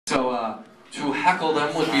heckle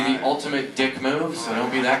them would be the ultimate dick move, so don't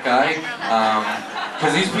be that guy.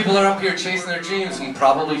 Because these people are up here chasing their dreams and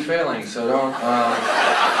probably failing, so don't...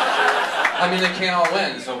 I mean, they can't all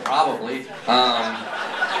win, so probably.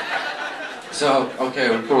 So, okay,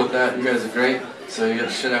 we're cool with that. You guys are great, so you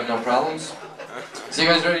guys should have no problems. So you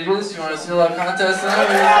guys ready to do this? You want to see a lot of contests now?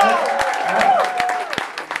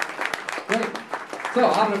 Great. So,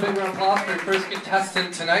 having a big round of applause for your first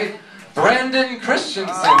contestant tonight, Brandon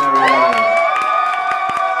Christianson, everyone.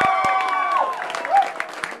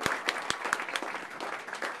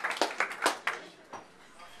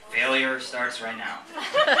 Failure starts right now.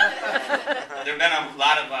 There have been a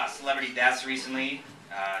lot of celebrity deaths recently.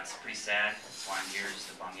 It's pretty sad. That's why I'm here, just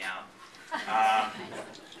to bum you out.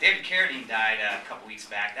 David Carradine died a couple weeks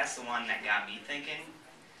back. That's the one that got me thinking.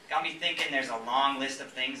 Got me thinking there's a long list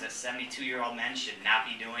of things that 72-year-old men should not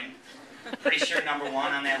be doing. Pretty sure number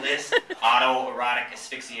one on that list, autoerotic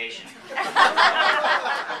asphyxiation.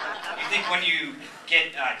 You think when you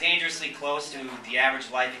get dangerously close to the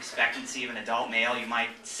average life expectancy of an adult male, you might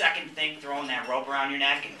second think throwing that rope around your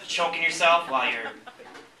neck and choking yourself while you're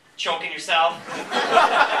choking yourself?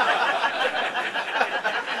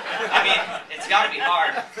 I mean, it's got to be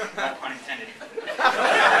hard, no pun intended.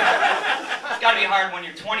 It's got to be hard when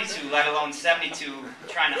you're 22, let alone 72,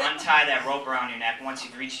 trying to untie that rope around your neck once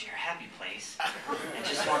you've reached your happy place and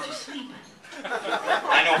just want to sleep.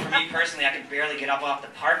 I know for me personally, I could barely get up off the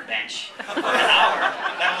park bench for an hour,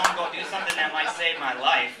 let alone go do something that might save my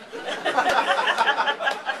life.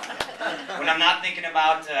 When I'm not thinking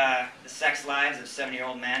about the sex lives of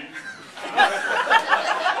 7-year-old men, I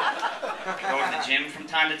go to the gym from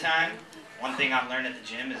time to time. One thing I've learned at the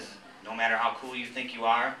gym is no matter how cool you think you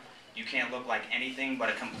are, you can't look like anything but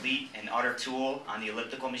a complete and utter tool on the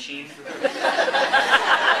elliptical machine.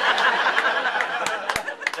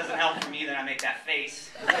 Doesn't help for me that I make that face.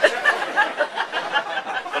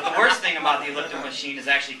 But the worst thing about the elliptical machine is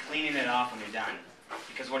actually cleaning it off when you're done.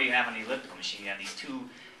 Because what do you have on the elliptical machine? You have these two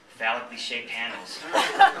phallically shaped handles.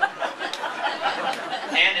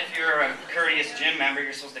 And if you're a courteous gym member,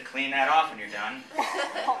 you're supposed to clean that off when you're done.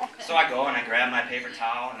 So I go and I grab my paper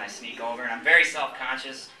towel and I sneak over, and I'm very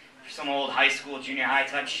self-conscious for some old high school, junior high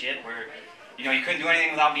type shit where, you know, you couldn't do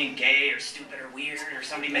anything without being gay or stupid or weird or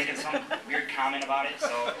somebody making some weird comment about it.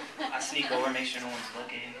 So I sneak over and make sure no one's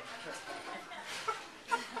looking.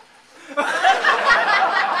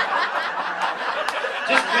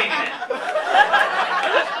 Just cleaning it.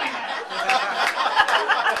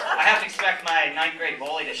 I have to expect my 9th grade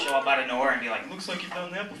bully to show up out of nowhere and be like, "Looks like you've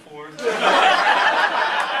done that before." Shut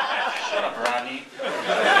up, Rodney.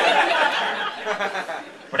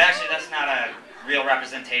 But actually, that's not a real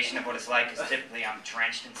representation of what it's like, because typically I'm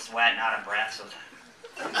drenched in sweat and out of breath, so...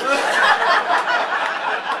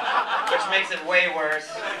 Which makes it way worse.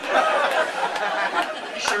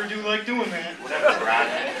 You sure do like doing that. Whatever,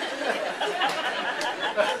 Rodney.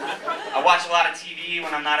 I watch a lot of TV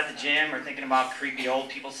when I'm not at the gym or thinking about creepy old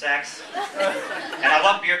people sex. And I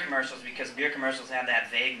love beer commercials because beer commercials have that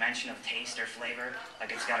vague mention of taste or flavor.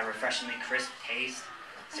 Like it's got a refreshingly crisp taste,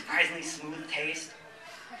 surprisingly smooth taste.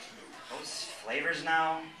 Those flavors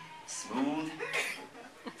now, smooth,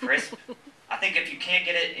 crisp. I think if you can't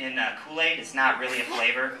get it in Kool-Aid, it's not really a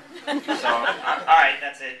flavor. So, all right,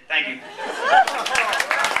 that's it. Thank you.